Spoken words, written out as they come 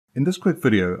In this quick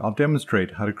video, I'll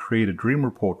demonstrate how to create a Dream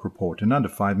report in under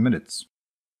 5 minutes.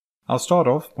 I'll start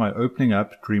off by opening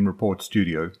up Dream Report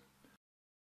Studio.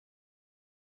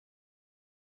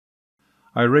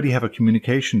 I already have a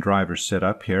communication driver set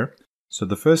up here, so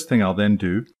the first thing I'll then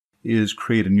do is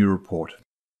create a new report.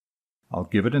 I'll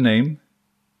give it a name,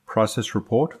 Process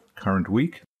Report, Current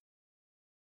Week.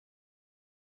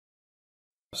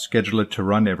 Schedule it to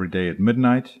run every day at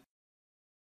midnight.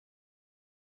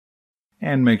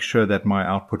 And make sure that my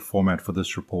output format for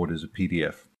this report is a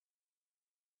PDF.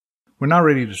 We're now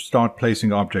ready to start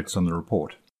placing objects on the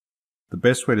report. The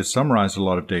best way to summarize a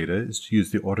lot of data is to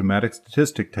use the automatic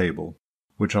statistic table,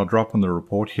 which I'll drop on the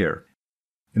report here.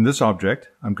 In this object,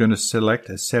 I'm going to select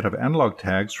a set of analog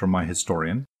tags from my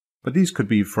historian, but these could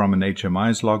be from an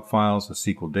HMI's log files, a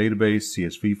SQL database,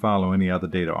 CSV file, or any other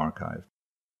data archive.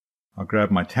 I'll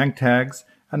grab my tank tags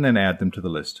and then add them to the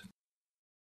list.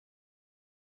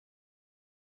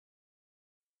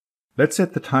 Let's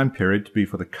set the time period to be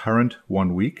for the current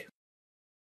 1 week,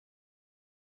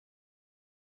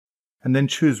 and then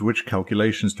choose which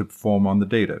calculations to perform on the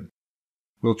data.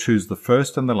 We'll choose the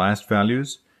first and the last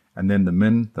values, and then the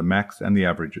min, the max, and the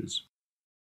averages.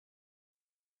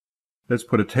 Let's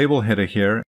put a table header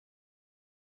here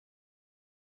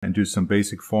and do some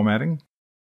basic formatting,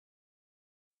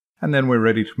 and then we're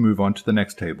ready to move on to the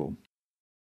next table.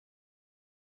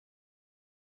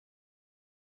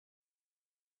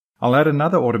 I'll add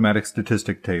another automatic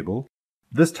statistic table.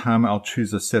 This time I'll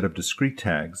choose a set of discrete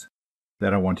tags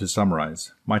that I want to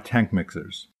summarize, my tank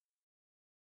mixers.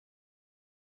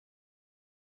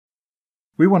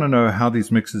 We want to know how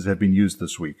these mixers have been used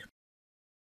this week.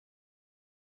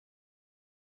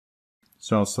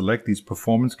 So I'll select these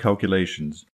performance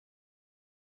calculations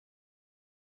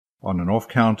on and off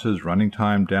counters, running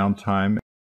time, downtime,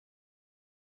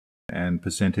 and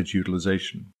percentage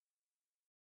utilization.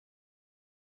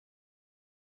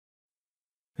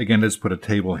 Again, let's put a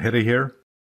table header here.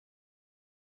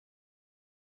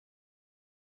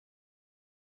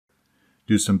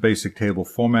 Do some basic table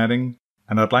formatting,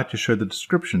 and I'd like to show the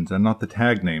descriptions and not the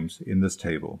tag names in this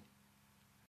table.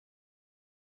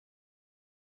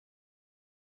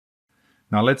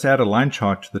 Now let's add a line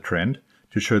chart to the trend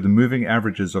to show the moving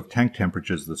averages of tank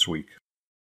temperatures this week.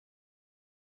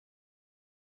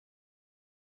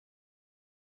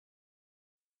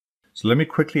 So let me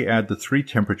quickly add the 3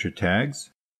 temperature tags.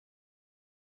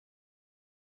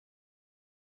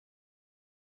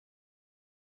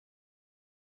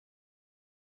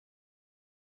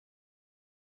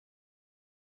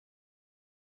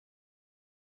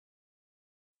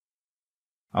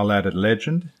 I'll add a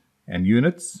legend and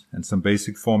units and some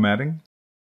basic formatting.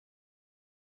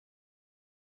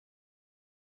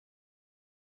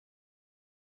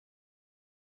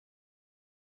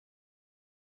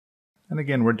 And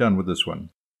again, we're done with this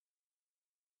one.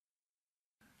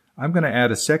 I'm going to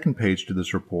add a second page to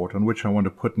this report on which I want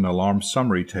to put an alarm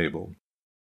summary table.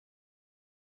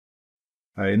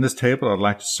 In this table, I'd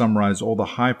like to summarize all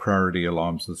the high priority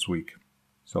alarms this week.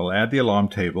 So I'll add the alarm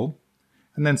table,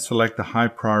 and then select the high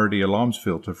priority alarms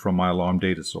filter from my alarm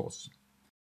data source.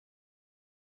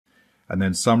 And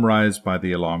then summarize by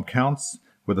the alarm counts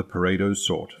with a Pareto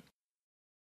sort.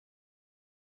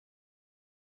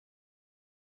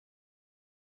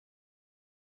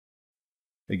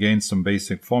 Again, some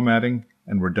basic formatting,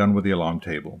 and we're done with the alarm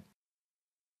table.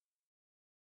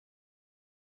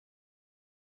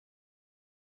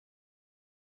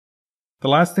 The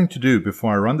last thing to do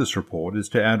before I run this report is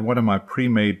to add one of my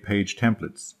pre-made page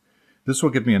templates. This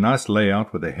will give me a nice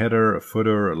layout with a header, a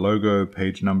footer, a logo,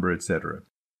 page number, etc.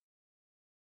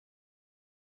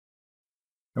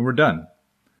 And we're done.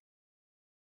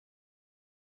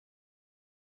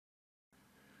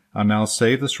 I'll now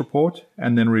save this report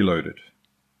and then reload it.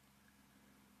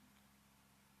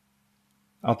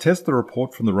 I'll test the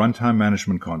report from the Runtime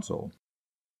Management Console.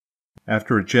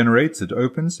 After it generates, it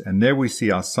opens, and there we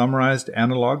see our summarized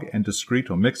analog and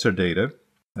discrete or mixer data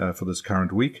for this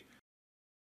current week,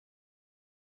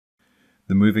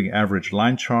 the moving average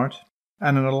line chart,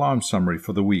 and an alarm summary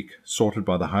for the week, sorted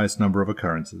by the highest number of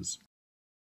occurrences.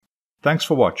 Thanks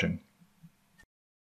for watching.